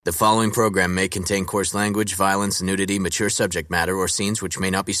The following program may contain coarse language, violence, nudity, mature subject matter, or scenes which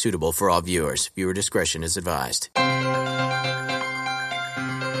may not be suitable for all viewers. Viewer discretion is advised.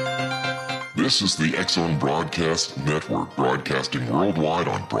 This is the X-Zone Broadcast Network, broadcasting worldwide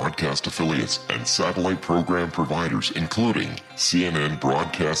on broadcast affiliates and satellite program providers, including CNN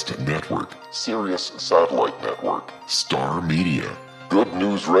Broadcast Network, Sirius Satellite Network, Star Media, Good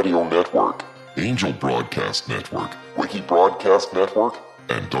News Radio Network, Angel Broadcast Network, Wiki Broadcast Network,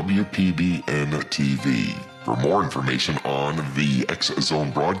 and WPBN TV. For more information on the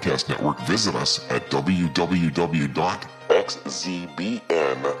X-Zone Broadcast Network, visit us at www.xzbn.net.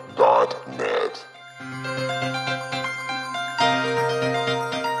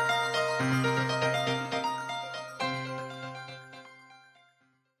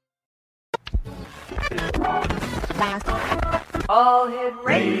 All Hit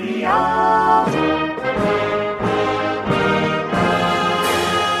Radio.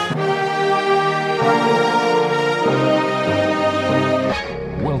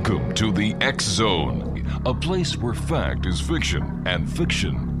 Welcome to the X-Zone, a place where fact is fiction and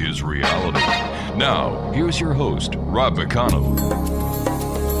fiction is reality. Now, here's your host, Rob McConnell.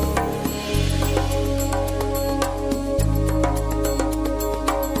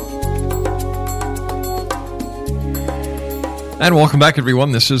 And welcome back,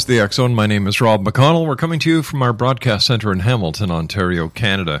 everyone. This is the X-Zone. My name is Rob McConnell. We're coming to you from our broadcast center in Hamilton, Ontario,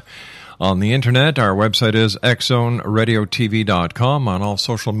 Canada. On the internet, our website is xzoneradiotv.com. On all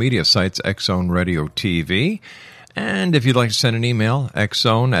social media sites, X-Zone Radio TV. And if you'd like to send an email,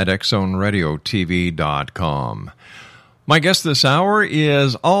 xzone@xzoneradiotv.com. My guest this hour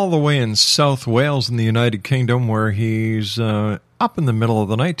is all the way in South Wales in the United Kingdom, where he's up in the middle of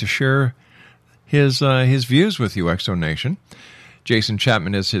the night to share his views with you, X-Zone Nation. Jason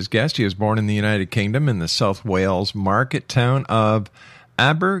Chapman is his guest. He was born in the United Kingdom in the South Wales market town of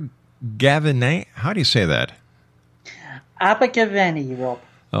Abergavenny. How do you say that? Abergavenny, Rob.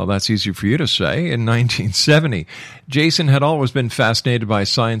 Oh, that's easy for you to say. In 1970, Jason had always been fascinated by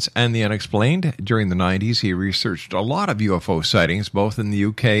science and the unexplained. During the 90s, he researched a lot of UFO sightings, both in the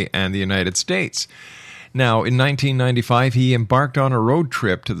UK and the United States. Now, in 1995, he embarked on a road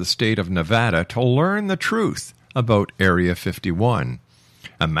trip to the state of Nevada to learn the truth about Area 51.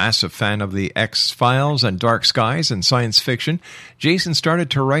 A massive fan of the X-Files and dark skies and science fiction, Jason started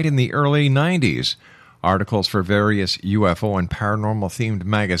to write in the early 90s, articles for various UFO and paranormal-themed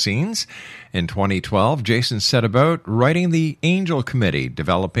magazines. In 2012, Jason set about writing the Angel Committee,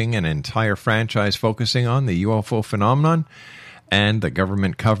 developing an entire franchise focusing on the UFO phenomenon and the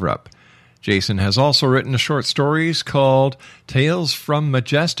government cover-up. Jason has also written short stories called Tales from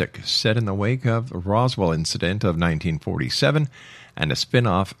Majestic, set in the wake of the Roswell incident of 1947, and a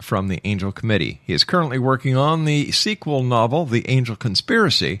spin-off from the Angel Committee. He is currently working on the sequel novel, The Angel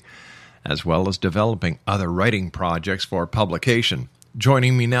Conspiracy, as well as developing other writing projects for publication.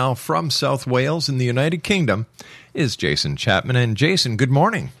 Joining me now from South Wales in the United Kingdom is Jason Chapman. And Jason, good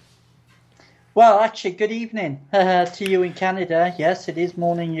morning. Well, actually, good evening to you in Canada. Yes, it is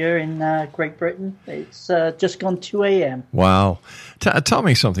morning here in Great Britain. It's just gone 2 a.m. Wow. Tell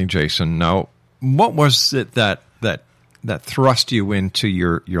me something, Jason. Now, what was it that thrust you into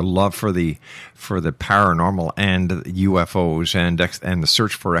your love for the paranormal and UFOs and the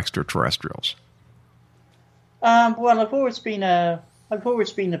search for extraterrestrials? Well, I've always been a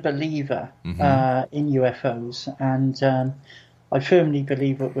believer in UFOs, and I firmly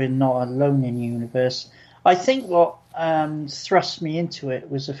believe that we're not alone in the universe. I think what thrust me into it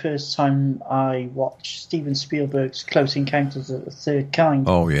was the first time I watched Steven Spielberg's Close Encounters of the Third Kind.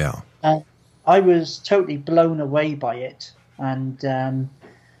 Oh, yeah. I was totally blown away by it, and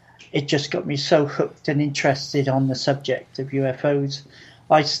it just got me so hooked and interested on the subject of UFOs.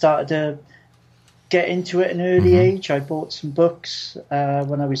 I started to get into it at an early age. I bought some books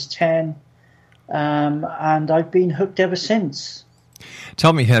when I was 10. And I've been hooked ever since.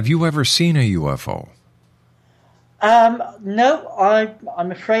 Tell me, have you ever seen a UFO? No,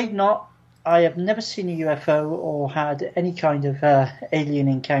 I'm afraid not. I have never seen a UFO or had any kind of alien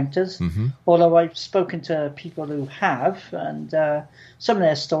encounters, although I've spoken to people who have, and some of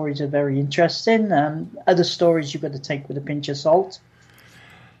their stories are very interesting. Other stories you've got to take with a pinch of salt.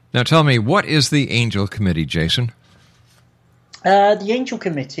 Now tell me, what is the Angel Committee, Jason? The Angel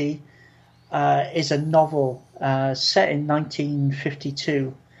Committee is a novel set in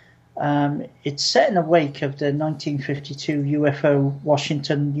 1952. It's set in the wake of the 1952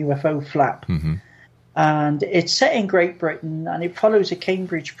 Washington UFO flap. And it's set in Great Britain, and it follows a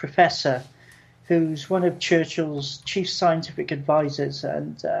Cambridge professor who's one of Churchill's chief scientific advisors.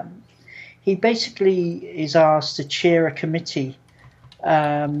 And he basically is asked to chair a committee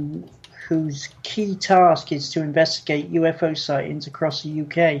whose key task is to investigate UFO sightings across the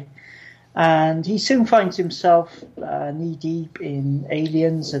UK. And he soon finds himself knee-deep in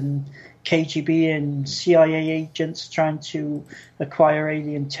aliens and KGB and CIA agents trying to acquire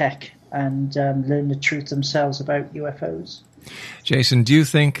alien tech and learn the truth themselves about UFOs. Jason, do you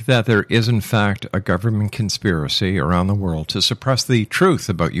think that there is, in fact, a government conspiracy around the world to suppress the truth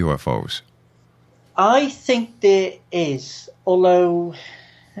about UFOs? I think there is, although,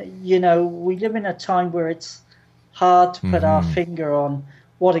 we live in a time where it's hard to put our finger on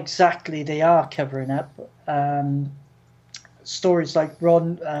what exactly they are covering up. Stories like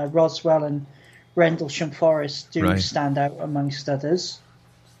Roswell and Rendlesham Forest do stand out amongst others.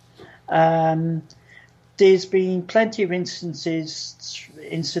 There's been plenty of incidents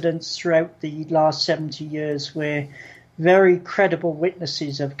throughout the last 70 years where very credible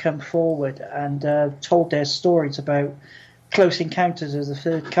witnesses have come forward and told their stories about close encounters of the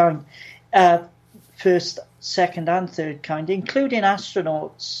third kind, first, second, and third kind, including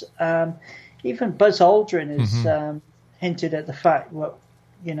astronauts. Even Buzz Aldrin has hinted at the fact that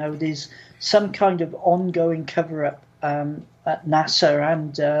there's some kind of ongoing cover-up at NASA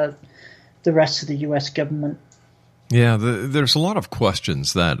and the rest of the U.S. government. Yeah, there's a lot of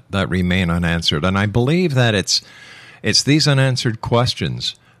questions that remain unanswered, and I believe that it's these unanswered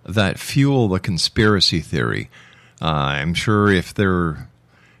questions that fuel the conspiracy theory. I'm sure if the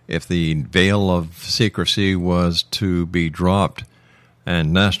veil of secrecy was to be dropped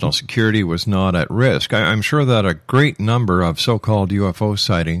and national security was not at risk, I'm sure that a great number of so-called UFO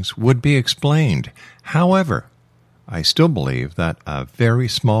sightings would be explained. However, I still believe that a very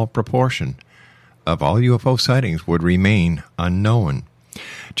small proportion of all UFO sightings would remain unknown.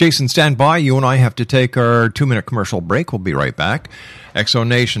 Jason, stand by. You and I have to take our 2-minute commercial break. We'll be right back. Exo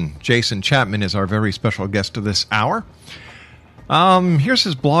Nation, Jason Chapman is our very special guest of this hour. Here's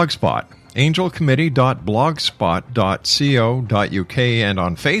his blogspot, angelcommittee.blogspot.co.uk, and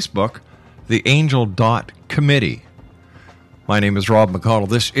on Facebook, the Angel.Committee. My name is Rob McConnell.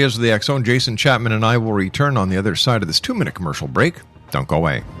 This is the X Zone. Jason Chapman and I will return on the other side of this 2-minute commercial break. Don't go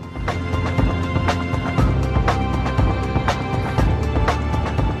away.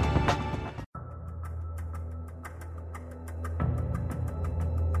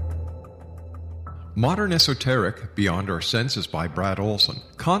 Modern Esoteric, Beyond Our Senses by Brad Olson,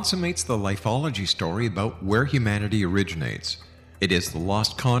 consummates the lifeology story about where humanity originates. It is the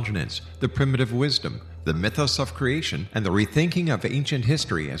lost continents, the primitive wisdom, the mythos of creation, and the rethinking of ancient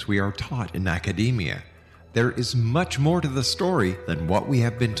history as we are taught in academia. There is much more to the story than what we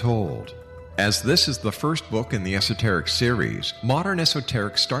have been told. As this is the first book in the Esoteric series, Modern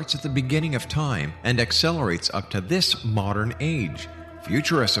Esoteric starts at the beginning of time and accelerates up to this modern age.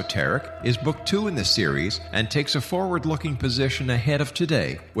 Future Esoteric is book 2 in the series and takes a forward-looking position ahead of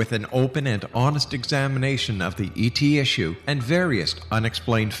today with an open and honest examination of the ET issue and various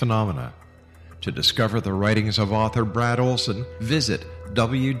unexplained phenomena. To discover the writings of author Brad Olson, visit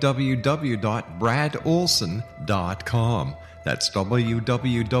www.bradolson.com. That's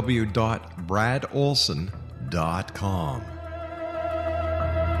www.bradolson.com.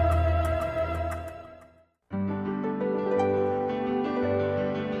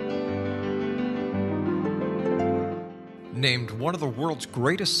 Named one of the world's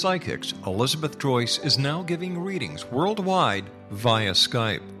greatest psychics, Elizabeth Joyce is now giving readings worldwide via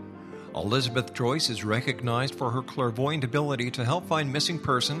Skype. Elizabeth Joyce is recognized for her clairvoyant ability to help find missing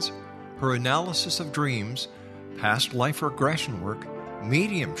persons, her analysis of dreams, past life regression work,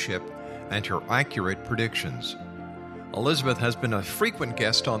 mediumship, and her accurate predictions. Elizabeth has been a frequent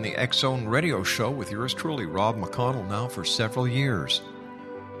guest on the X Zone radio show with yours truly, Rob McConnell, now for several years.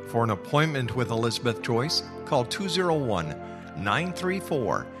 For an appointment with Elizabeth Joyce, call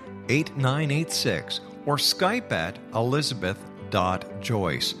 201-934-8986 or Skype at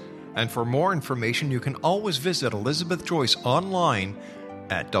elizabeth.joyce. And for more information, you can always visit Elizabeth Joyce online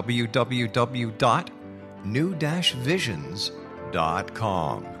at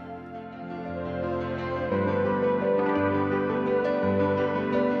www.new-visions.com.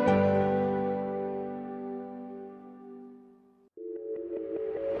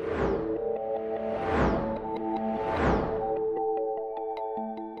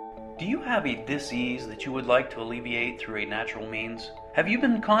 Do you have a dis-ease that you would like to alleviate through a natural means? Have you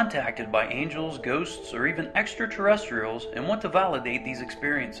been contacted by angels, ghosts, or even extraterrestrials and want to validate these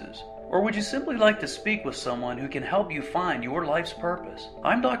experiences? Or would you simply like to speak with someone who can help you find your life's purpose?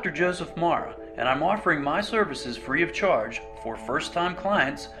 I'm Dr. Joseph Mara, and I'm offering my services free of charge for first-time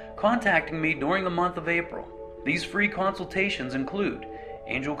clients contacting me during the month of April. These free consultations include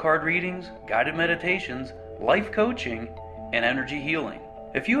angel card readings, guided meditations, life coaching, and energy healing.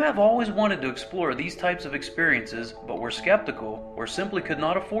 If you have always wanted to explore these types of experiences but were skeptical or simply could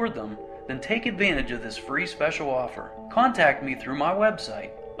not afford them, then take advantage of this free special offer. Contact me through my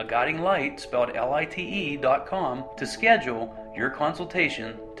website, aguidinglight, spelled LITE.com, to schedule your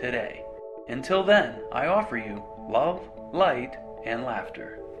consultation today. Until then, I offer you love, light, and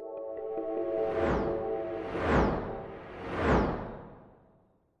laughter.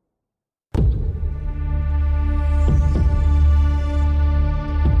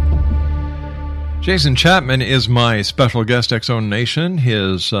 Jason Chapman is my special guest, X-Zone Nation.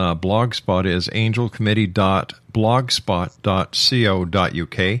 His blog spot is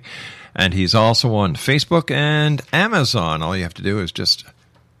angelcommittee.blogspot.co.uk, and he's also on Facebook and Amazon. All you have to do is just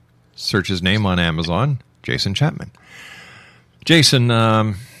search his name on Amazon, Jason Chapman. Jason,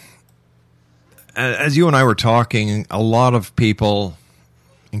 as you and I were talking, a lot of people,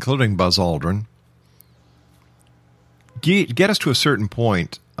 including Buzz Aldrin, get us to a certain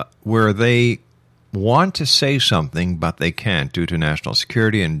point where they want to say something, but they can't due to national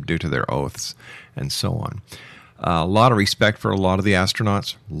security and due to their oaths and so on. A lot of respect for a lot of the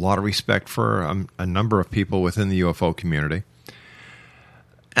astronauts, a lot of respect for a number of people within the UFO community.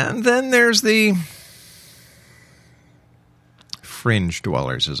 And then there's the fringe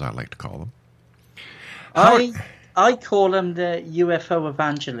dwellers, as I like to call them. I call them the UFO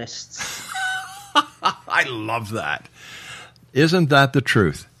evangelists. I love that. Isn't that the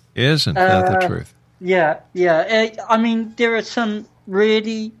truth? Isn't that the truth? Yeah. I mean, there are some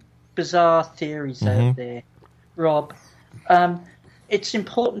really bizarre theories out there, Rob. It's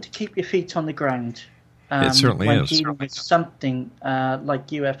important to keep your feet on the ground. It certainly when is. dealing with something like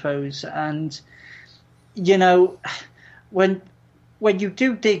UFOs. And, you know, when you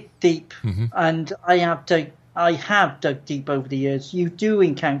do dig deep, and I have dug deep over the years, you do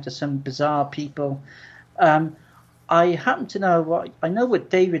encounter some bizarre people. I happen to know what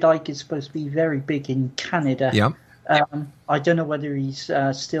David Icke is supposed to be very big in Canada. Yep. I don't know whether he's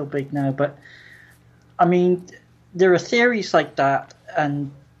still big now, but I mean, there are theories like that,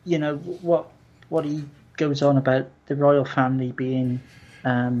 and you know what he goes on about the royal family being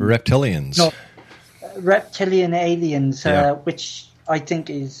reptilians, reptilian aliens, which I think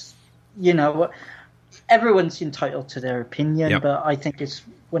is, you know, everyone's entitled to their opinion, but I think it's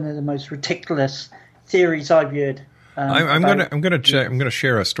one of the most ridiculous theories I've heard. I'm going to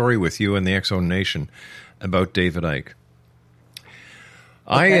share a story with you and the X-Zone Nation about David Icke.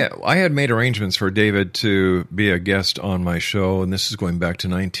 Okay. I had made arrangements for David to be a guest on my show, and this is going back to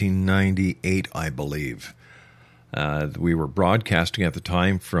 1998, I believe. We were broadcasting at the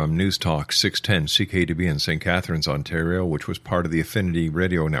time from News Talk 610 CKDB in St. Catharines, Ontario, which was part of the Affinity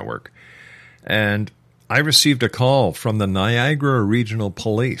Radio Network. And I received a call from the Niagara Regional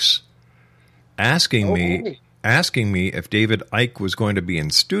Police asking me if David Icke was going to be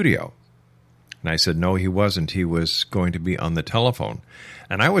in studio. And I said, no, he wasn't. He was going to be on the telephone.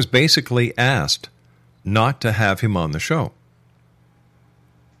 And I was basically asked not to have him on the show.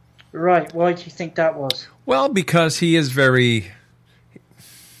 Right. Why do you think that was? Well, because he is very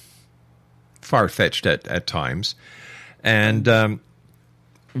far-fetched at times. And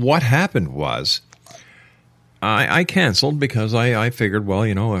what happened was I canceled because I figured, well,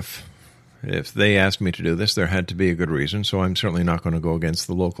 you know, if they asked me to do this, there had to be a good reason, so I'm certainly not going to go against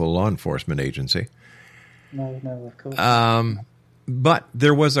the local law enforcement agency. No, of course. But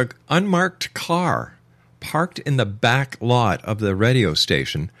there was an unmarked car parked in the back lot of the radio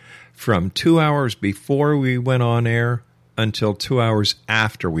station from 2 hours before we went on air until 2 hours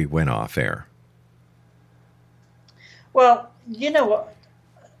after we went off air. Well, you know what?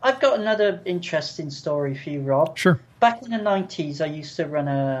 I've got another interesting story for you, Rob. Sure. Back in the 90s, I used to run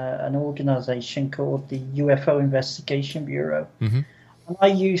an organization called the UFO Investigation Bureau. And I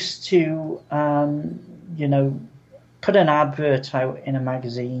used to, put an advert out in a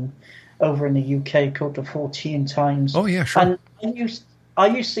magazine over in the UK called the 14 Times. Oh, yeah, sure. And I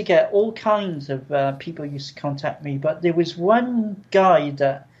used to get all kinds of people used to contact me, but there was one guy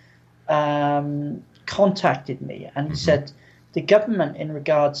that contacted me, and he said, the government, in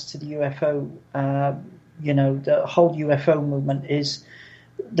regards to the UFO, the whole UFO movement, is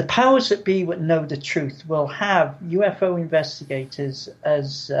the powers that be that know the truth will have UFO investigators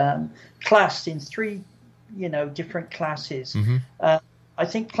as classed in three, different classes. I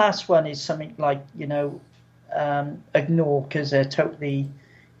think class one is something like, ignore because they're totally,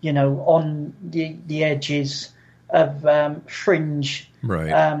 on the edges of fringe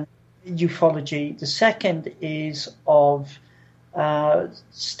ufology. The second is of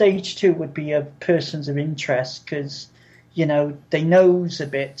stage two would be of persons of interest because, they knows a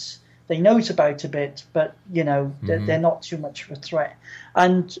bit, they knows about a bit, but they're not too much of a threat.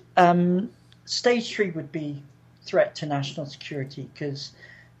 And stage 3 would be threat to national security, because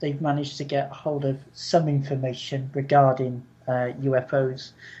they've managed to get hold of some information regarding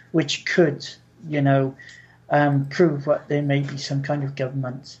UFOs, which could, prove what there may be some kind of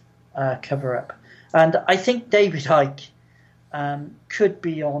government cover-up. And I think David Icke could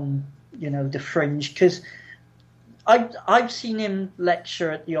be on, the fringe, because I've seen him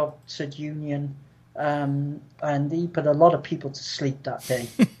lecture at the Oxford Union, and he put a lot of people to sleep that day.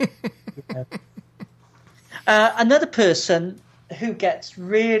 Another person who gets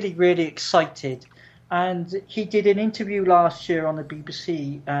really, really excited, and he did an interview last year on the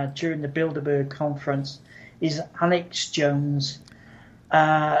BBC during the Bilderberg conference, is Alex Jones.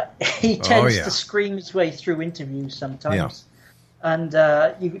 He tends to scream his way through interviews sometimes, and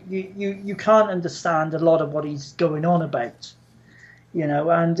you can't understand a lot of what he's going on about,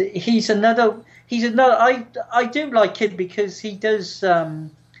 And he's another. I do like him because he does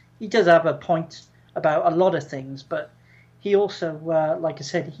have a point about a lot of things, but he also, like I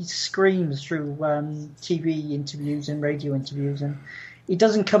said, he screams through TV interviews and radio interviews, and he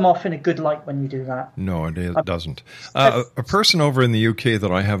doesn't come off in a good light when you do that. No, it doesn't. A person over in the UK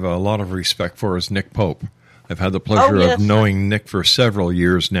that I have a lot of respect for is Nick Pope. I've had the pleasure of knowing Nick for several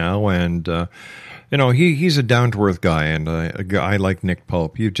years now, and he's a down-to-earth guy, and a guy like Nick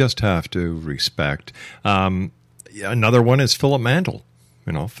Pope, you just have to respect. Another one is Philip Mantle.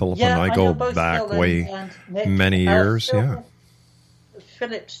 Philip and I go back many years.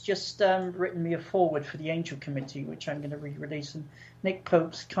 Philip's just written me a foreword for the Angel Committee, which I'm going to re-release, and Nick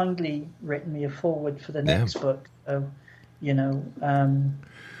Pope's kindly written me a foreword for the next book. So,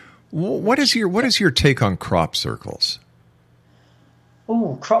 what is your take on crop circles?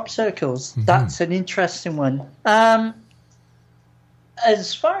 Oh, crop circles. Mm-hmm. That's an interesting one.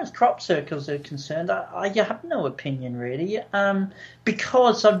 As far as crop circles are concerned, I have no opinion really,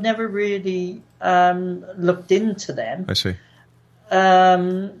 because I've never really looked into them. I see.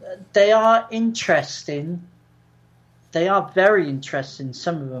 They are interesting. They are very interesting.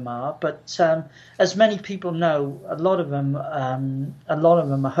 Some of them are, but as many people know, a lot of them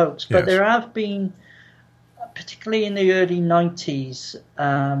are hoax. But there have been, particularly in the early 90s,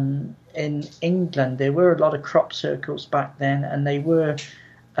 in England, there were a lot of crop circles back then, and they were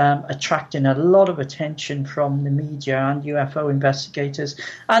attracting a lot of attention from the media and UFO investigators.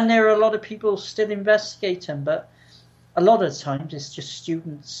 And there are a lot of people still investigating, but a lot of times it's just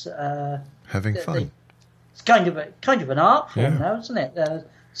students having fun. It's kind of an art form now, isn't it?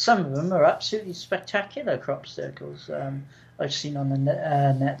 Some of them are absolutely spectacular crop circles I've seen on the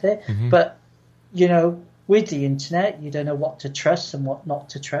net there. Mm-hmm. But with the internet, you don't know what to trust and what not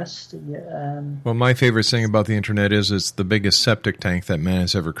to trust. Well, my favorite thing about the internet is it's the biggest septic tank that man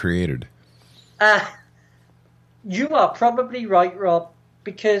has ever created. You are probably right, Rob,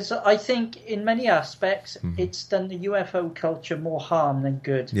 because I think in many aspects it's done the UFO culture more harm than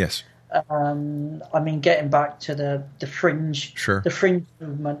good. Yes. Getting back to the fringe, sure. The fringe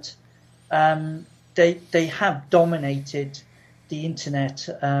movement, they have dominated the internet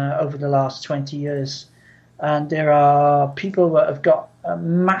over the last 20 years. And there are people that have got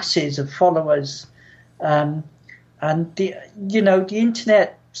masses of followers, and the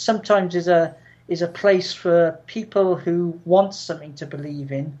internet sometimes is a place for people who want something to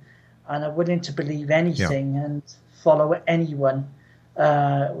believe in, and are willing to believe anything and follow anyone,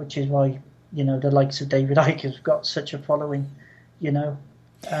 which is why the likes of David Icke have got such a following.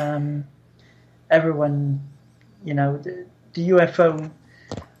 Everyone, the UFO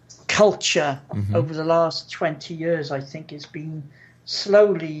culture over the last 20 years, I think, has been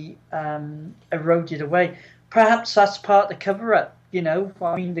slowly eroded away. Perhaps that's part of the cover-up.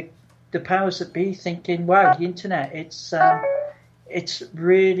 The powers that be thinking, "Wow, the internet! It's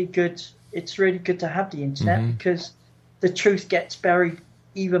really good. It's really good to have the internet because the truth gets buried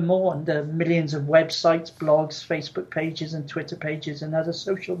even more in the millions of websites, blogs, Facebook pages, and Twitter pages, and other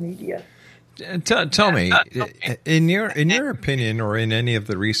social media." Tell me, in your opinion, or in any of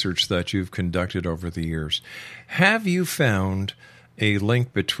the research that you've conducted over the years, have you found a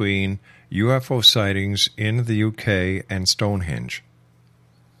link between UFO sightings in the UK and Stonehenge?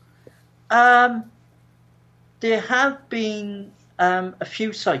 There have been a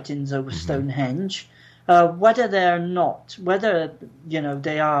few sightings over Stonehenge. Whether they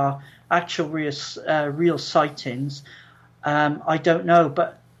are actual real sightings, I don't know,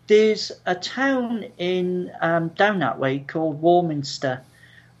 but there's a town in down that way called Warminster,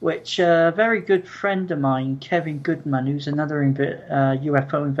 which a very good friend of mine, Kevin Goodman, who's another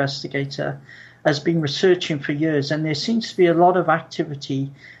UFO investigator, has been researching for years. And there seems to be a lot of activity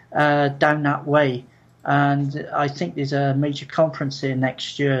down that way. And I think there's a major conference here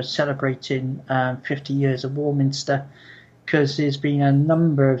next year celebrating 50 years of Warminster, because there's been a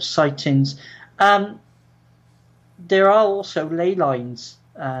number of sightings. There are also ley lines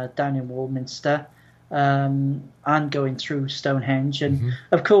down in Warminster and going through Stonehenge. And,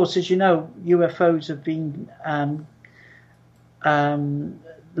 of course, as you know, UFOs have been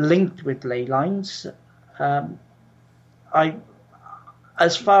linked with ley lines.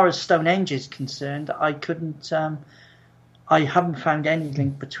 As far as Stonehenge is concerned, I haven't found any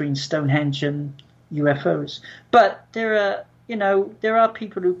link between Stonehenge and UFOs. But there are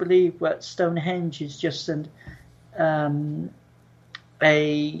people who believe that Stonehenge is just a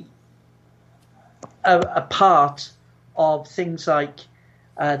part of things like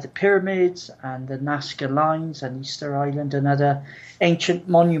the pyramids and the Nazca Lines and Easter Island and other ancient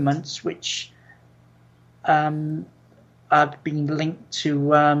monuments which have been linked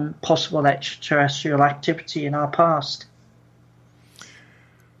to possible extraterrestrial activity in our past.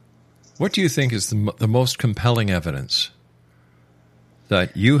 What do you think is the most compelling evidence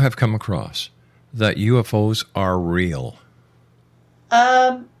that you have come across that UFOs are real?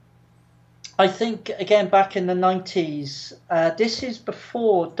 I think, again, back in the 90s, this is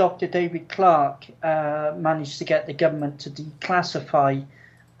before Dr. David Clarke managed to get the government to declassify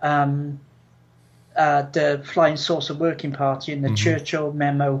the Flying Saucer Working Party in the Churchill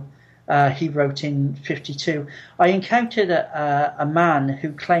memo he wrote in 1952. I encountered a man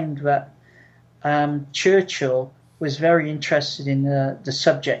who claimed that Churchill was very interested in the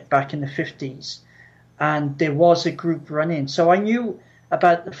subject back in the 50s, and there was a group running. So I knew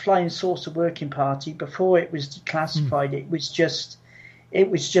about the Flying Saucer Working Party before it was declassified. It was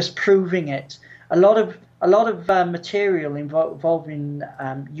just proving it. A lot of material involving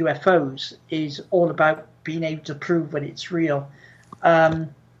UFOs is all about being able to prove that it's real.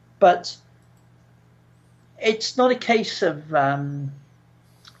 But it's not a case of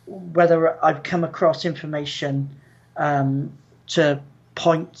whether I've come across information to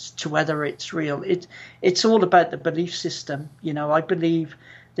point to whether it's real. It's all about the belief system. I believe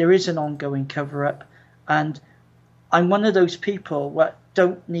there is an ongoing cover-up, and I'm one of those people that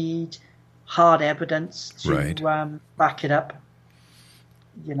don't need hard evidence to back it up.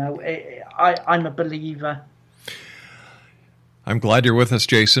 I'm a believer. I'm glad you're with us,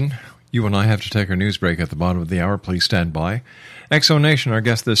 Jason. You and I have to take our news break at the bottom of the hour. Please stand by. Exonation, our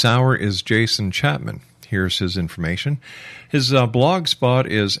guest this hour is Jason Chapman. Here's his information. His blog spot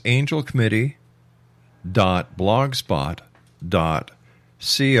is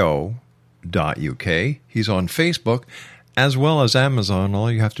angelcommittee.blogspot.co.uk. He's on Facebook as well as Amazon.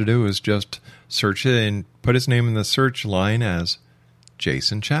 All you have to do is just search it and put his name in the search line as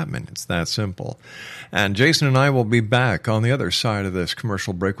Jason Chapman. It's that simple. And Jason and I will be back on the other side of this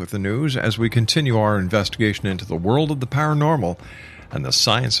commercial break with the news as we continue our investigation into the world of the paranormal and the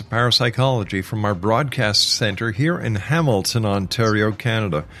science of parapsychology from our broadcast center here in Hamilton, Ontario,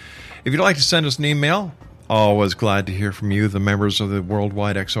 Canada. If you'd like to send us an email, always glad to hear from you, the members of the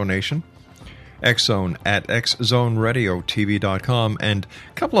worldwide Exonation. Exxon at xzoneradiotv.com. And a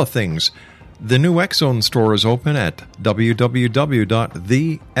couple of things. The new Exxon store is open at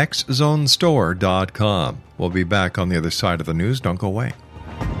www.thexzonestore.com. We'll be back on the other side of the news. Don't go away.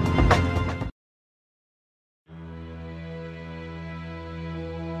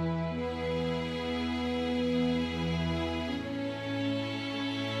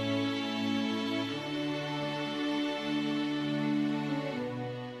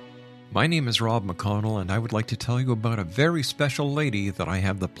 My name is Rob McConnell, and I would like to tell you about a very special lady that I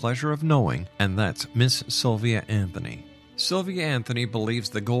have the pleasure of knowing, and that's Miss Sylvia Anthony. Sylvia Anthony believes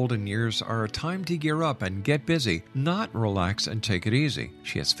the golden years are a time to gear up and get busy, not relax and take it easy.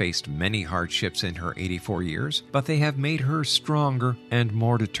 She has faced many hardships in her 84 years, but they have made her stronger and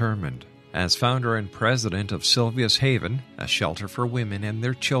more determined. As founder and president of Sylvia's Haven, a shelter for women and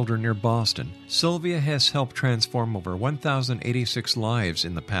their children near Boston, Sylvia has helped transform over 1,086 lives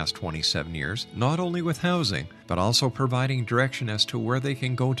in the past 27 years, not only with housing, but also providing direction as to where they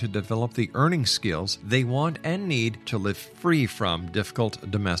can go to develop the earning skills they want and need to live free from difficult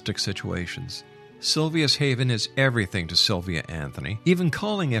domestic situations. Sylvia's Haven is everything to Sylvia Anthony, even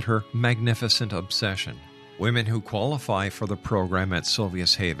calling it her magnificent obsession. Women who qualify for the program at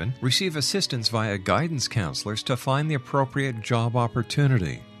Sylvia's Haven receive assistance via guidance counselors to find the appropriate job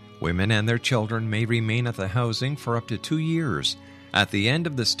opportunity. Women and their children may remain at the housing for up to 2 years. At the end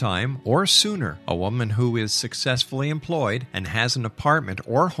of this time, or sooner, a woman who is successfully employed and has an apartment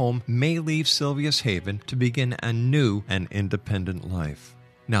or home may leave Sylvia's Haven to begin a new and independent life.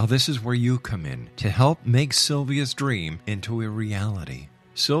 Now this is where you come in to help make Sylvia's dream into a reality.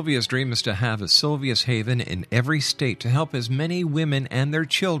 Sylvia's dream is to have a Sylvia's Haven in every state to help as many women and their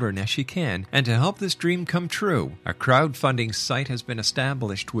children as she can, and to help this dream come true. A crowdfunding site has been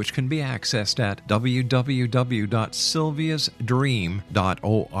established which can be accessed at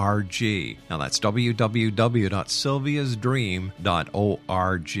www.sylviasdream.org. Now that's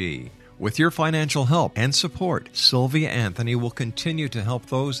www.sylviasdream.org. With your financial help and support, Sylvia Anthony will continue to help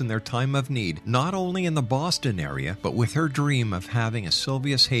those in their time of need, not only in the Boston area, but with her dream of having a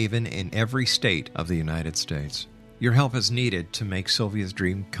Sylvia's Haven in every state of the United States. Your help is needed to make Sylvia's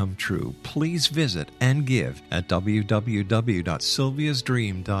dream come true. Please visit and give at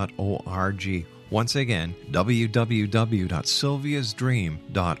www.sylviasdream.org. Once again,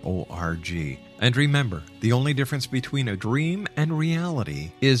 www.sylviasdream.org. And remember, the only difference between a dream and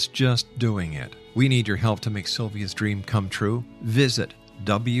reality is just doing it. We need your help to make Sylvia's dream come true. Visit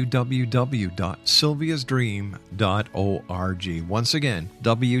www.sylviasdream.org. Once again,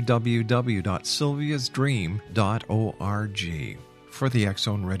 www.sylviasdream.org. For the X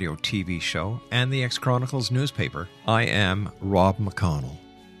Zone Radio TV show and the X Chronicles newspaper, I am Rob McConnell.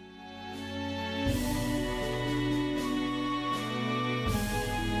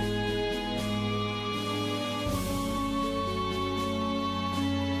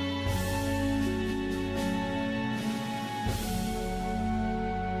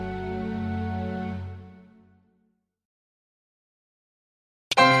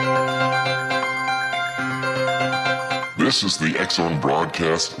 This is the X Zone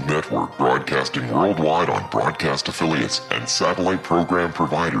Broadcast Network, broadcasting worldwide on broadcast affiliates and satellite program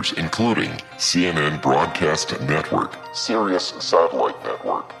providers, including CNN Broadcast Network, Sirius Satellite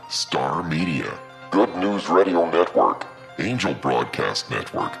Network, Star Media, Good News Radio Network, Angel Broadcast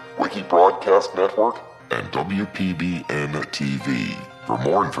Network, Wiki Broadcast Network, and WPBN TV. For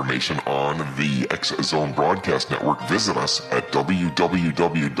more information on the X Zone Broadcast Network, visit us at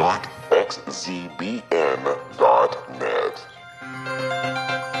www.xzbn.net.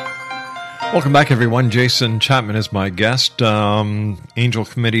 Welcome back, everyone. Jason Chapman is my guest.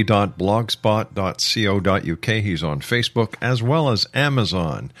 Angelcommittee.blogspot.co.uk. He's on Facebook as well as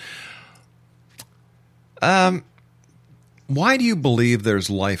Amazon. Why do you believe there's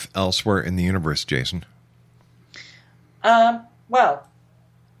life elsewhere in the universe, Jason? Well,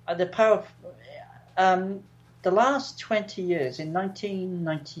 the power of, the last 20 years, in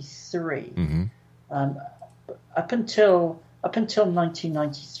 1993, up until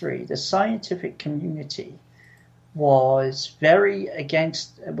 1993, the scientific community was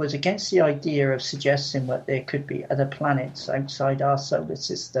against the idea of suggesting that there could be other planets outside our solar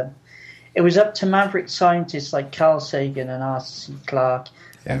system. It was up to maverick scientists like Carl Sagan and R.C. Clarke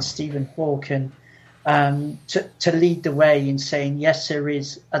and Stephen Hawking to lead the way in saying, yes, there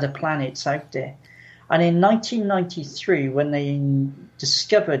is other planets out there. And in 1993, when they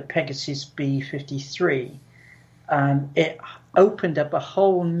discovered Pegasus B-53, it opened up a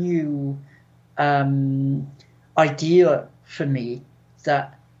whole new idea for me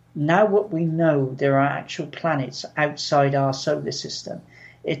that now what we know, there are actual planets outside our solar system.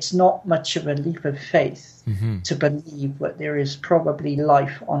 It's not much of a leap of faith to believe that there is probably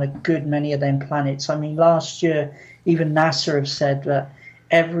life on a good many of them planets. I mean, last year, even NASA have said that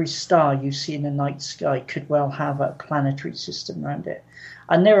every star you see in the night sky could well have a planetary system around it.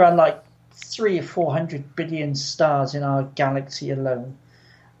 And there are like 300 or 400 billion stars in our galaxy alone.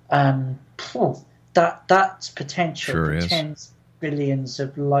 That's potential for tens of billions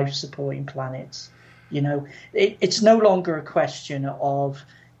of life-supporting planets. You know, it's no longer a question of,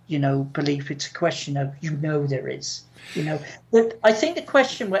 belief. It's a question of, there is. But I think the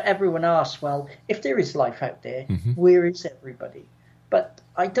question where everyone asks, well, if there is life out there, where is everybody? But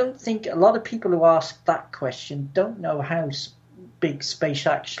I don't think a lot of people who ask that question don't know how big space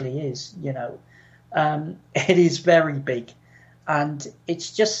actually is. It is very big. And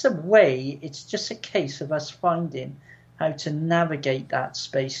it's just a case of us finding how to navigate that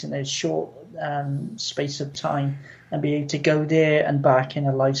space in a short space of time and be able to go there and back in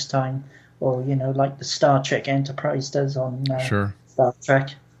a lifetime, or, like the Star Trek Enterprise does on Star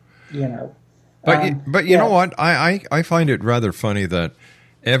Trek, But you know what? I find it rather funny that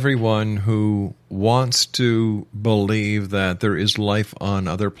everyone who wants to believe that there is life on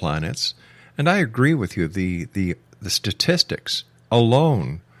other planets, and I agree with you, the statistics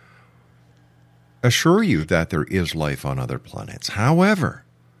alone assure you that there is life on other planets. However,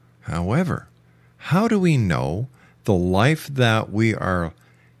 how do we know the life that we are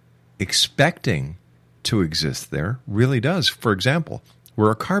expecting to exist there really does? For example, we're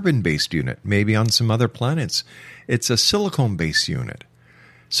a carbon-based unit. Maybe on some other planets, it's a silicone-based unit.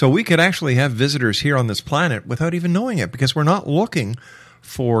 So we could actually have visitors here on this planet without even knowing it, because we're not looking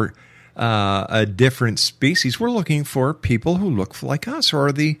for a different species. We're looking for people who look like us,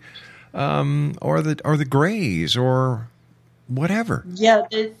 or the Greys, or whatever. Yeah,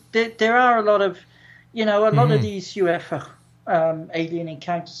 there are a lot of, a lot of these UFO alien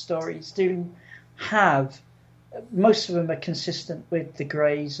encounter stories do have. Most of them are consistent with the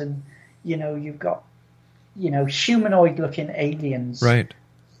Greys, and you've got humanoid-looking aliens, right?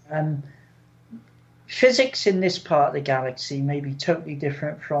 Physics in this part of the galaxy may be totally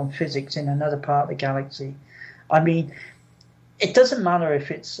different from physics in another part of the galaxy. I mean, it doesn't matter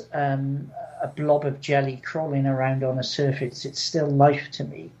if it's a blob of jelly crawling around on a surface; it's still life to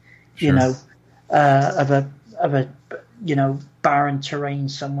me. Sure. Of a barren terrain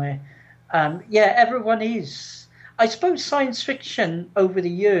somewhere. Everyone is. I suppose science fiction over the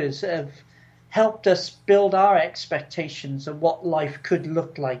years have helped us build our expectations of what life could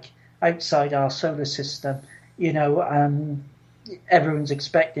look like outside our solar system. Everyone's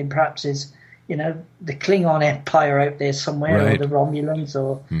expecting perhaps is, the Klingon Empire out there somewhere, right, or the Romulans,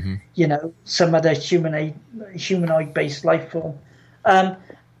 or, some other humanoid-based life form. And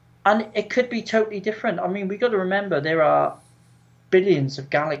it could be totally different. I mean, we've got to remember there are billions of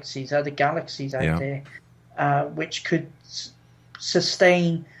galaxies, other galaxies out there, which could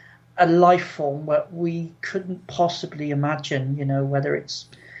sustain a life form that we couldn't possibly imagine, whether it's,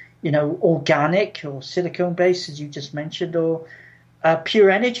 organic or silicone-based, as you just mentioned, or pure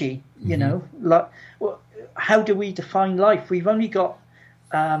energy, how do we define life? We've only got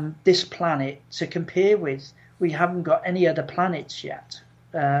this planet to compare with. We haven't got any other planets yet.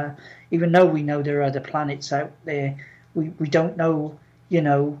 Even though we know there are other planets out there, we don't know,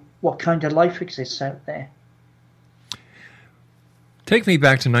 what kind of life exists out there. Take me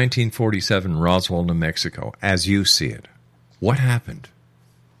back to 1947, Roswell, New Mexico, as you see it. What happened?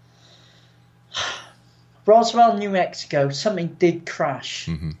 Roswell, New Mexico, something did crash.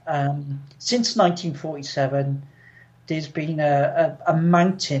 Since 1947, there's been a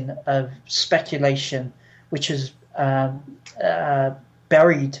mountain of speculation which has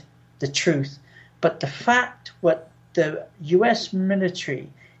buried the truth. But the fact what the U.S. military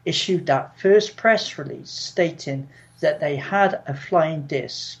issued that first press release stating that they had a flying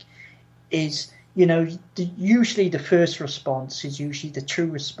disc is, usually the first response is usually the true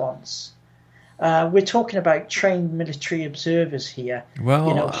response. We're talking about trained military observers here,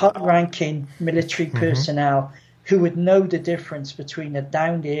 high-ranking military personnel who would know the difference between a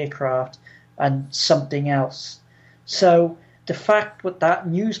downed aircraft and something else. So the fact that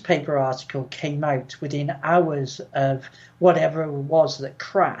newspaper article came out within hours of whatever it was that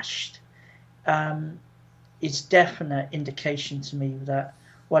crashed is definite indication to me that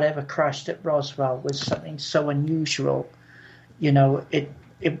whatever crashed at Roswell was something so unusual.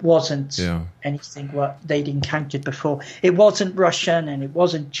 It wasn't anything what they'd encountered before. It wasn't Russian and it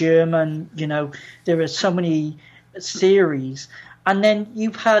wasn't German. There are so many theories. And then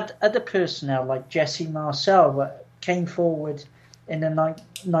you've had other personnel like Jesse Marcel that came forward in the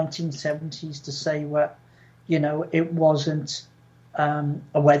 1970s to say it wasn't a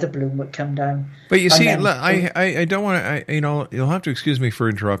weather balloon would come down. But you see, I don't want to, you'll have to excuse me for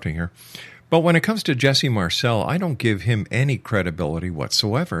interrupting here. But when it comes to Jesse Marcel, I don't give him any credibility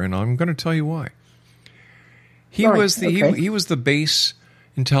whatsoever, and I'm going to tell you why. He was the base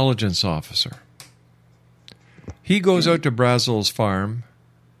intelligence officer. He goes out to Brazel's farm,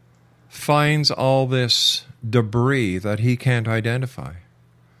 finds all this debris that he can't identify.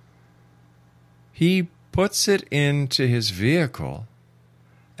 He puts it into his vehicle,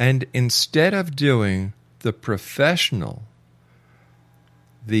 and instead of doing the professional,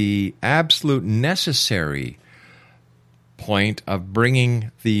 the absolute necessary point of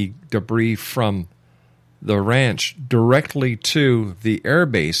bringing the debris from the ranch directly to the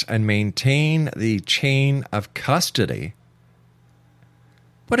airbase and maintain the chain of custody,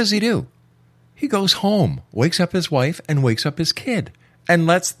 what does he do? He goes home, wakes up his wife and wakes up his kid, and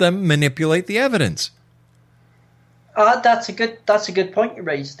lets them manipulate the evidence. That's a good point you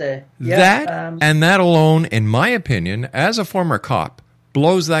raised there. Yeah, that alone, in my opinion, as a former cop,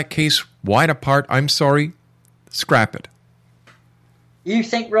 blows that case wide apart. I'm sorry, scrap it. You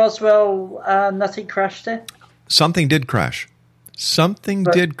think Roswell, nothing crashed there? Something did crash.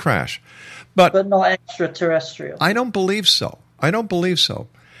 Did crash. But not extraterrestrial. I don't believe so.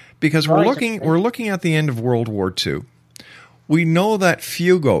 Because we're looking at the end of World War II. We know that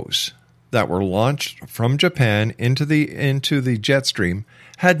Fugos that were launched from Japan into the jet stream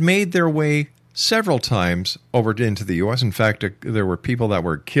had made their way several times over into the U.S. In fact, there were people that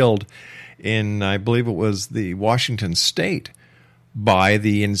were killed in, I believe it was the Washington State, by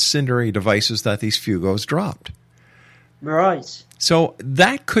the incendiary devices that these Fugos dropped. Right. So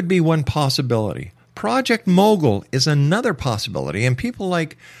that could be one possibility. Project Mogul is another possibility, and people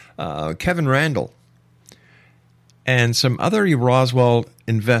like Kevin Randall and some other Roswell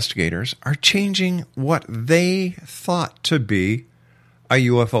investigators are changing what they thought to be a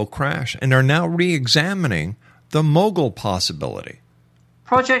UFO crash and are now re-examining the Mogul possibility.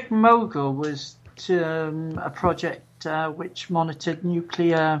 Project Mogul was a project which monitored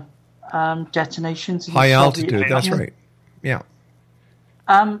nuclear detonations in High the altitude, Soviet that's Union. right. Yeah.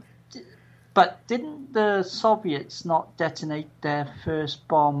 But didn't the Soviets not detonate their first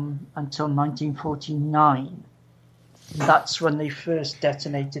bomb until 1949? That's when they first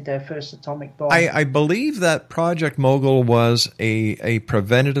detonated their first atomic bomb. I believe that Project Mogul was a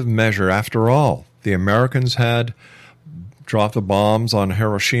preventative measure. After all, the Americans had dropped the bombs on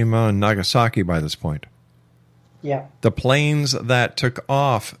Hiroshima and Nagasaki by this point. Yeah. The planes that took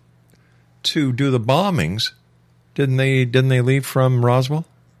off to do the bombings, didn't they leave from Roswell?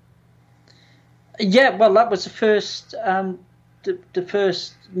 Yeah, well, that was the first the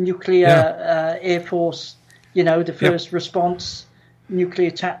first nuclear Air Force, the first response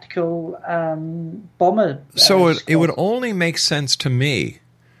nuclear tactical bomber. So it would only make sense to me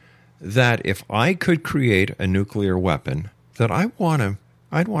that if I could create a nuclear weapon, that I'd want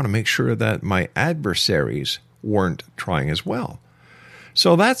to make sure that my adversaries weren't trying as well.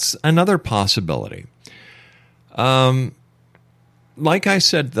 So that's another possibility. Like I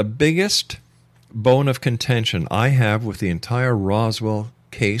said, the biggest bone of contention I have with the entire Roswell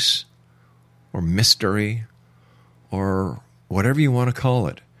case or mystery or whatever you want to call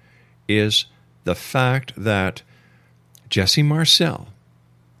it is the fact that Jesse Marcel,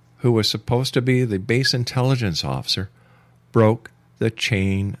 who was supposed to be the base intelligence officer, broke the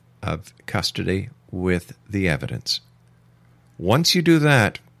chain of custody with the evidence. Once you do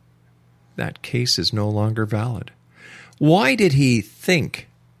that, that case is no longer valid. Why did he think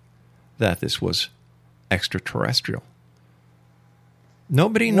that this was extraterrestrial?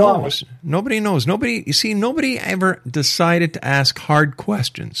 Nobody knows. Nobody knows. Nobody ever decided to ask hard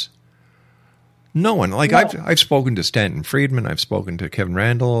questions. No one. Like, no. I've spoken to Stanton Friedman. I've spoken to Kevin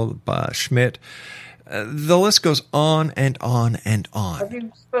Randall, Schmidt. The list goes on and on and on. Have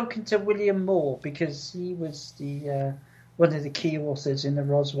you spoken to William Moore? Because he was the one of the key authors in the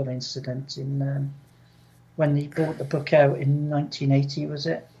Roswell incident when he brought the book out in 1980, was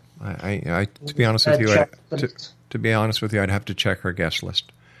it? I to be honest with you, to be honest with you, I'd have to check our guest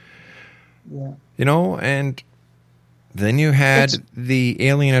list. Yeah. And then you had the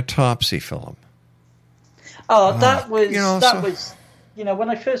alien autopsy film. Oh, that was when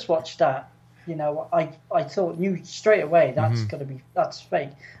I first watched that, I thought straight away that's fake.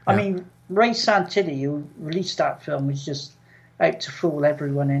 I mean, Ray Santilli, who released that film, was just out to fool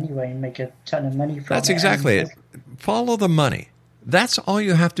everyone anyway and make a ton of money from it. That's exactly it. Follow the money. That's all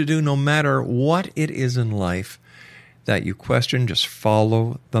you have to do, no matter what it is in life that you question. Just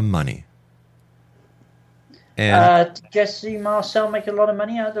follow the money. And did Jesse Marcel make a lot of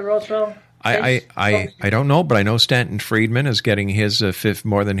money out of the Roswell? I don't know, but I know Stanton Friedman is getting his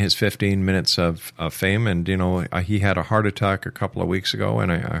more than his 15 minutes of fame, and he had a heart attack a couple of weeks ago,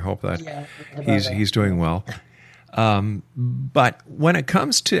 and I hope that he's doing well. But when it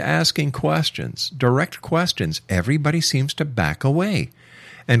comes to asking questions, direct questions, everybody seems to back away.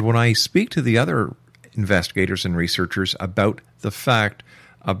 And when I speak to the other investigators and researchers about the fact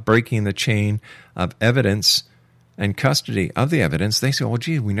of breaking the chain of evidence and custody of the evidence, they say, "Oh,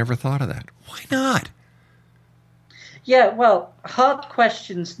 gee, we never thought of that." Why not? Yeah, well, hard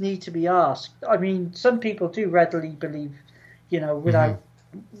questions need to be asked. I mean, some people do readily believe, without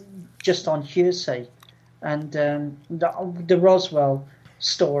just on hearsay. And the Roswell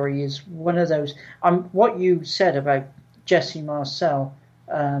story is one of those. What you said about Jesse Marcel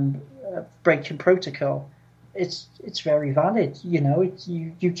breaking protocol, it's very valid.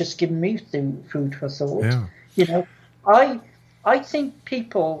 You've just given me food for thought. Yeah. I think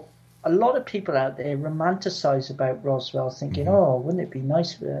a lot of people out there romanticize about Roswell, thinking, "Oh, wouldn't it be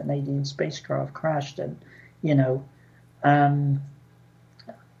nice if an alien spacecraft crashed?" And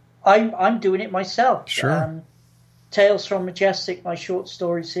I'm doing it myself. Sure. Tales from Majestic, my short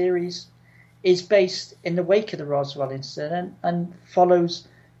story series, is based in the wake of the Roswell incident and follows,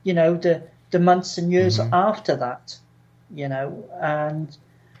 the months and years after that, and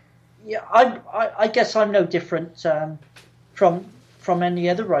I guess I'm no different from any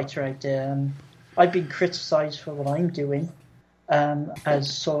other writer out there. I've been criticised for what I'm doing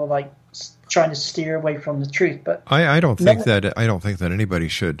as sort of like trying to steer away from the truth, but I don't think that anybody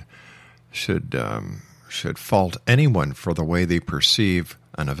should fault anyone for the way they perceive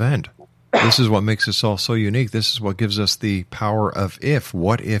an event. This is what makes us all so unique. This is what gives us the power of if.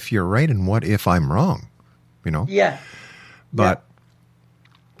 What if you're right and what if I'm wrong? You know? Yeah. But...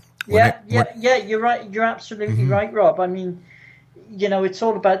 Yeah, you're right. You're absolutely right, Rob. I mean, you know, it's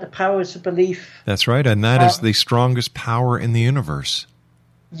all about the powers of belief. That's right, and that is the strongest power in the universe.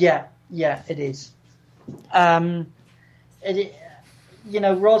 Yeah, it is. You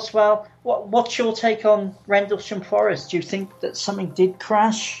know, Roswell, what's your take on Rendlesham Forest? Do you think that something did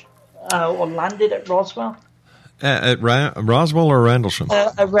crash or landed at Roswell? At Roswell or Rendlesham?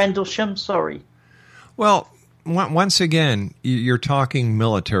 At Rendlesham, sorry. Well, once again, you're talking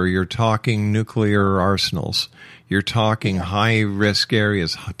military, you're talking nuclear arsenals, you're talking high-risk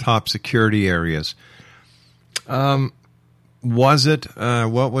areas, top security areas. Was it?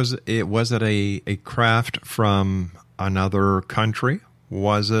 What was it? Was it a craft from another country?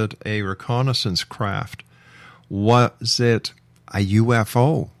 Was it a reconnaissance craft? Was it a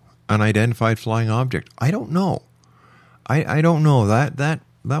UFO, unidentified flying object? I don't know. I don't know. That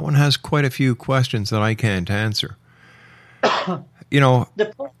one has quite a few questions that I can't answer. You know,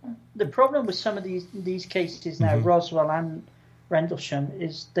 the problem with some of these cases now, Roswell and Rendlesham,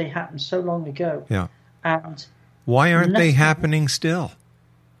 is they happened so long ago. Yeah. And why aren't they happening still?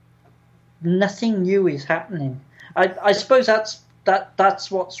 Nothing new is happening. I suppose that's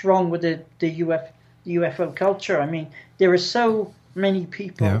what's wrong with the UFO culture. I mean, there are so many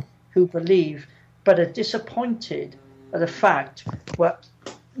people who believe but are disappointed at the fact that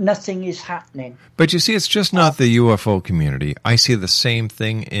nothing is happening. But you see, it's just not the UFO community. I see the same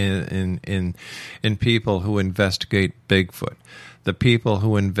thing in people who investigate Bigfoot, the people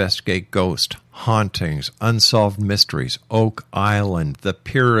who investigate ghost hauntings, unsolved mysteries, Oak Island, the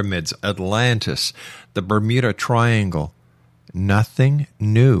pyramids, Atlantis, the Bermuda Triangle. Nothing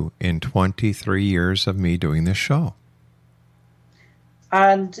new in 23 years of me doing this show.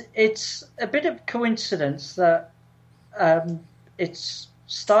 And it's a bit of coincidence that it's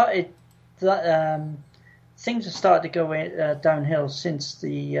started that things have started to go downhill since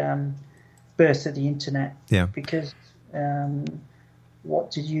the birth of the internet. Yeah. Because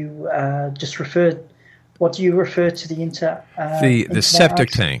what do you refer to the internet? The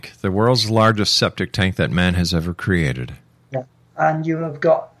septic tank, the world's largest septic tank that man has ever created. Yeah, and you have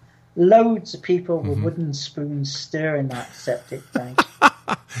got loads of people with wooden spoons stirring that septic tank.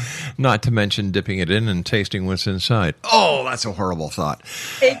 Not to mention dipping it in and tasting what's inside. Oh, that's a horrible thought.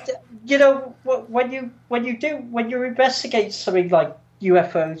 You know, when you investigate something like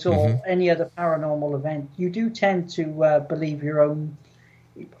UFOs or any other paranormal event, you do tend to believe your own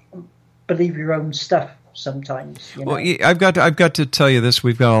stuff sometimes. You know? Well, I've got to tell you this.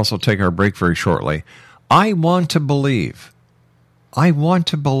 We've got to also take our break very shortly. I want to believe.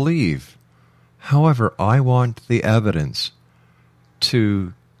 However, I want the evidence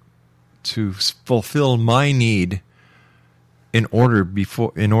to fulfill my need in order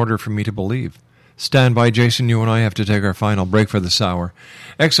for me to believe. Stand by, Jason. You and I have to take our final break for this hour.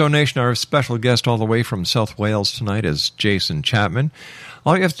 Exonation, our special guest all the way from South Wales tonight is Jason CHAPMAN.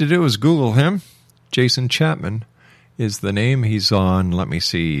 All you have to do is Google him. Jason CHAPMAN is the name. He's on,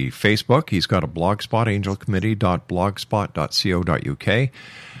 Facebook. He's got a blogspot, angelcommittee.blogspot.co.uk,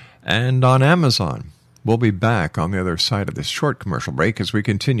 and on Amazon. We'll be back on the other side of this short commercial break as we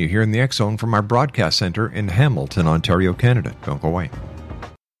continue here in the X Zone from our broadcast center in Hamilton, Ontario, Canada. Don't go away.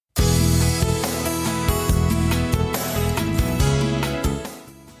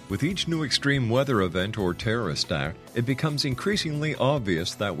 With each new extreme weather event or terrorist act, it becomes increasingly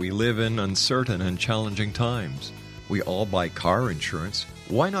obvious that we live in uncertain and challenging times. We all buy car insurance.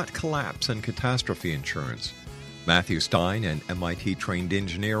 Why not collapse and catastrophe insurance? Matthew Stein, an MIT-trained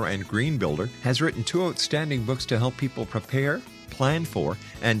engineer and green builder, has written 2 outstanding books to help people prepare, plan for,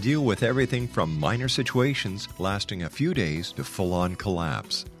 and deal with everything from minor situations lasting a few days to full-on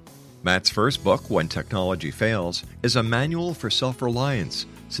collapse. Matt's first book, When Technology Fails, is a manual for self-reliance,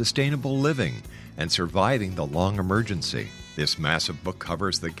 sustainable living, and surviving the long emergency. This massive book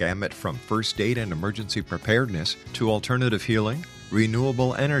covers the gamut from first aid and emergency preparedness to alternative healing,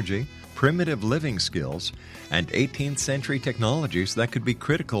 renewable energy, primitive living skills, and 18th century technologies that could be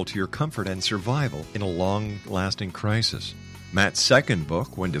critical to your comfort and survival in a long-lasting crisis. Matt's second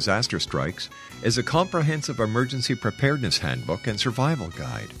book, When Disaster Strikes, is a comprehensive emergency preparedness handbook and survival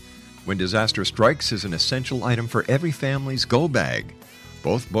guide. When Disaster Strikes is an essential item for every family's go bag.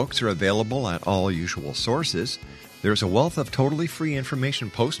 Both books are available at all usual sources. There's a wealth of totally free information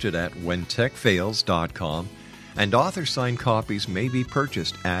posted at whentechfails.com, and author-signed copies may be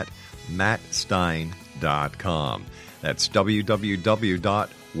purchased at mattstein.com. That's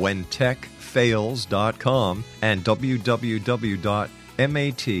www.whentechfails.com and www.mattstein.com.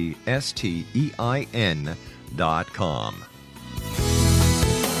 MATSTEIN.com.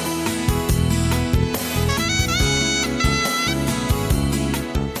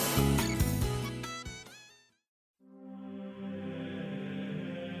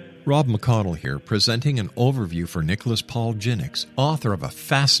 Rob McConnell here, presenting an overview for Nicholas Paul Jennings, author of a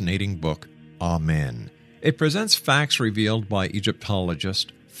fascinating book, Amen. It presents facts revealed by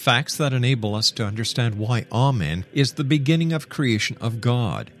Egyptologists, facts that enable us to understand why Amen is the beginning of creation of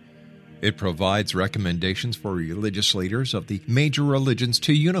God. It provides recommendations for religious leaders of the major religions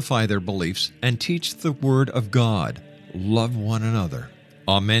to unify their beliefs and teach the Word of God. Love one another.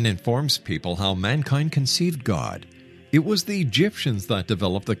 Amen informs people how mankind conceived God. It was the Egyptians that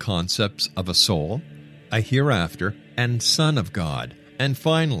developed the concepts of a soul, a hereafter, and Son of God. And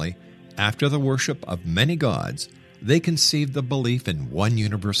finally, after the worship of many gods, they conceived the belief in one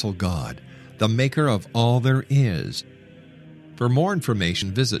universal God, the maker of all there is. For more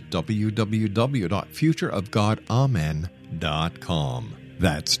information, visit www.futureofgodamen.com.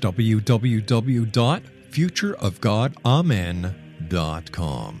 That's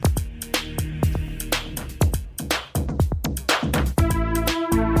www.futureofgodamen.com.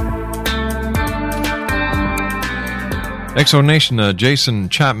 Exo Nation, Jason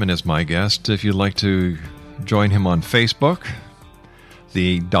Chapman is my guest. If you'd like to join him on Facebook,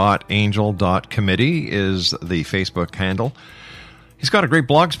 the .angel.committee is the Facebook handle. He's got a great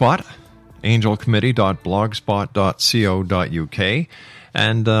blog spot, angelcommittee.blogspot.co.uk.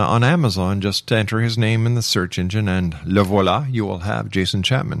 And on Amazon, just enter his name in the search engine and le voila, you will have Jason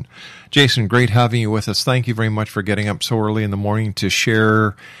Chapman. Jason, great having you with us. Thank you very much for getting up so early in the morning to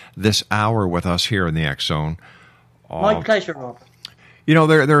share this hour with us here in the X Zone. My pleasure, Rob. You know,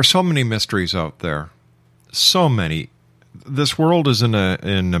 there are so many mysteries out there. So many. This world is in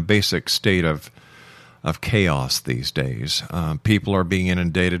a basic state of chaos these days. People are being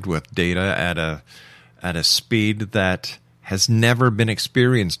inundated with data at a speed that has never been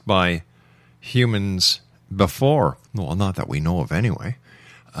experienced by humans before. Well, not that we know of anyway.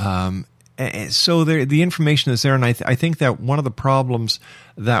 So the information is there, and I think that one of the problems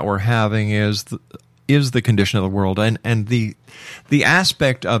that we're having is the condition of the world, and the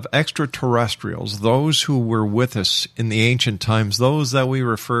aspect of extraterrestrials, those who were with us in the ancient times, those that we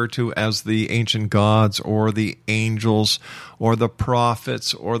refer to as the ancient gods or the angels or the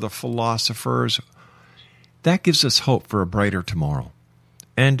prophets or the philosophers, that gives us hope for a brighter tomorrow.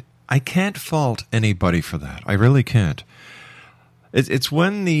 And I can't fault anybody for that. I really can't. It's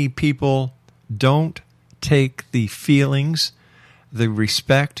when the people don't take the feelings, the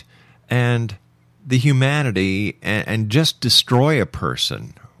respect, and the humanity and just destroy a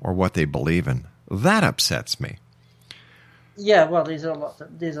person or what they believe in. That upsets me. Yeah, well, there's a lot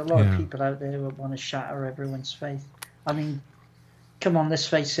of people out there who want to shatter everyone's faith. I mean, come on, let's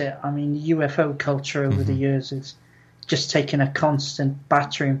face it. I mean, the UFO culture over the years is just taking a constant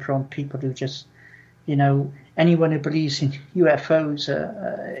battering from people who just, anyone who believes in UFOs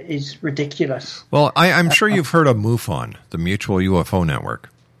is ridiculous. Well, I'm sure you've heard of MUFON, the Mutual UFO Network.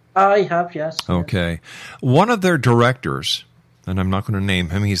 I have, yes. Okay. One of their directors, and I'm not going to name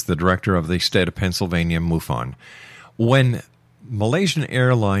him, he's the director of the state of Pennsylvania, MUFON. When Malaysian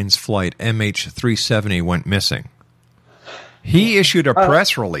Airlines flight MH370 went missing, he issued a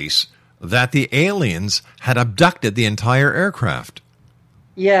press release that the aliens had abducted the entire aircraft.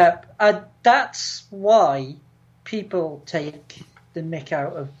 Yeah, that's why people take the mick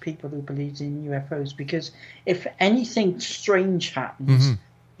out of people who believe in UFOs, because if anything strange happens,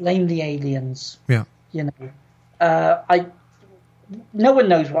 blame the aliens. Yeah. No one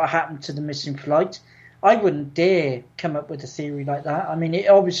knows what happened to the missing flight. I wouldn't dare come up with a theory like that. I mean, it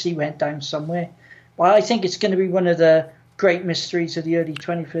obviously went down somewhere. But I think it's going to be one of the great mysteries of the early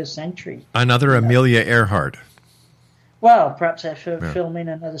 21st century. Another Amelia Earhart. Well, perhaps they're filming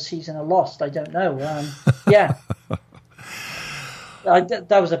another season of Lost. I don't know. Yeah.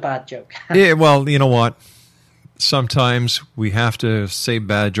 That was a bad joke. Yeah, well, you know what? Sometimes we have to say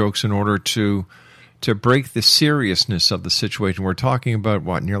bad jokes in order to break the seriousness of the situation. We're talking about,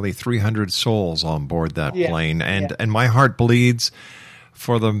 nearly 300 souls on board that plane. And my heart bleeds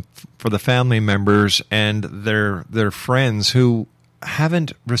for the family members and their friends who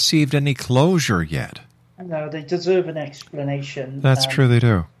haven't received any closure yet. No, they deserve an explanation. That's true, they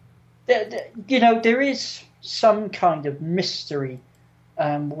do. There is some kind of mystery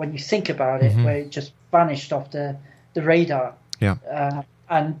when you think about it, where it just vanished off the radar. Yeah.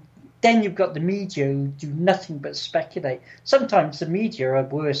 And then you've got the media who do nothing but speculate. Sometimes the media are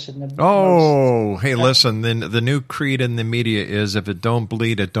worse than the hey, listen, the new creed in the media is if it don't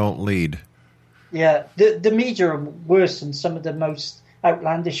bleed, it don't lead. Yeah, the media are worse than some of the most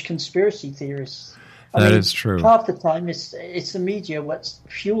outlandish conspiracy theorists. That is true. Half the time, it's the media what's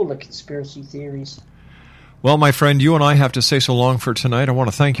fuel the conspiracy theories. Well, my friend, you and I have to say so long for tonight. I want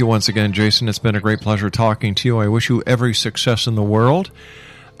to thank you once again, Jason. It's been a great pleasure talking to you. I wish you every success in the world.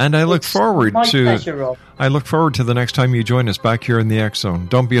 And I look forward to pleasure, Rob. I look forward to the next time you join us back here in the X Zone.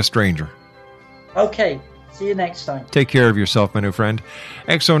 Don't be a stranger. Okay. See you next time. Take care of yourself, my new friend.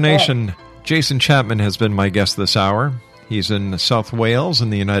 X Zone Nation, Jason Chapman has been my guest this hour. He's in South Wales in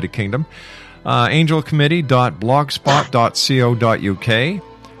the United Kingdom. angelcommittee.blogspot.co.uk,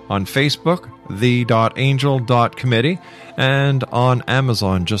 on Facebook, the.angel.committee, and on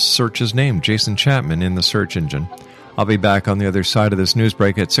Amazon, just search his name, Jason Chapman, in the search engine. I'll be back on the other side of this news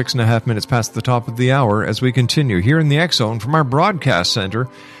break at 6.5 minutes past the top of the hour as we continue here in the X Zone from our broadcast center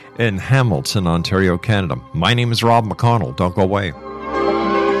in Hamilton, Ontario, Canada. My name is Rob McConnell. Don't go away.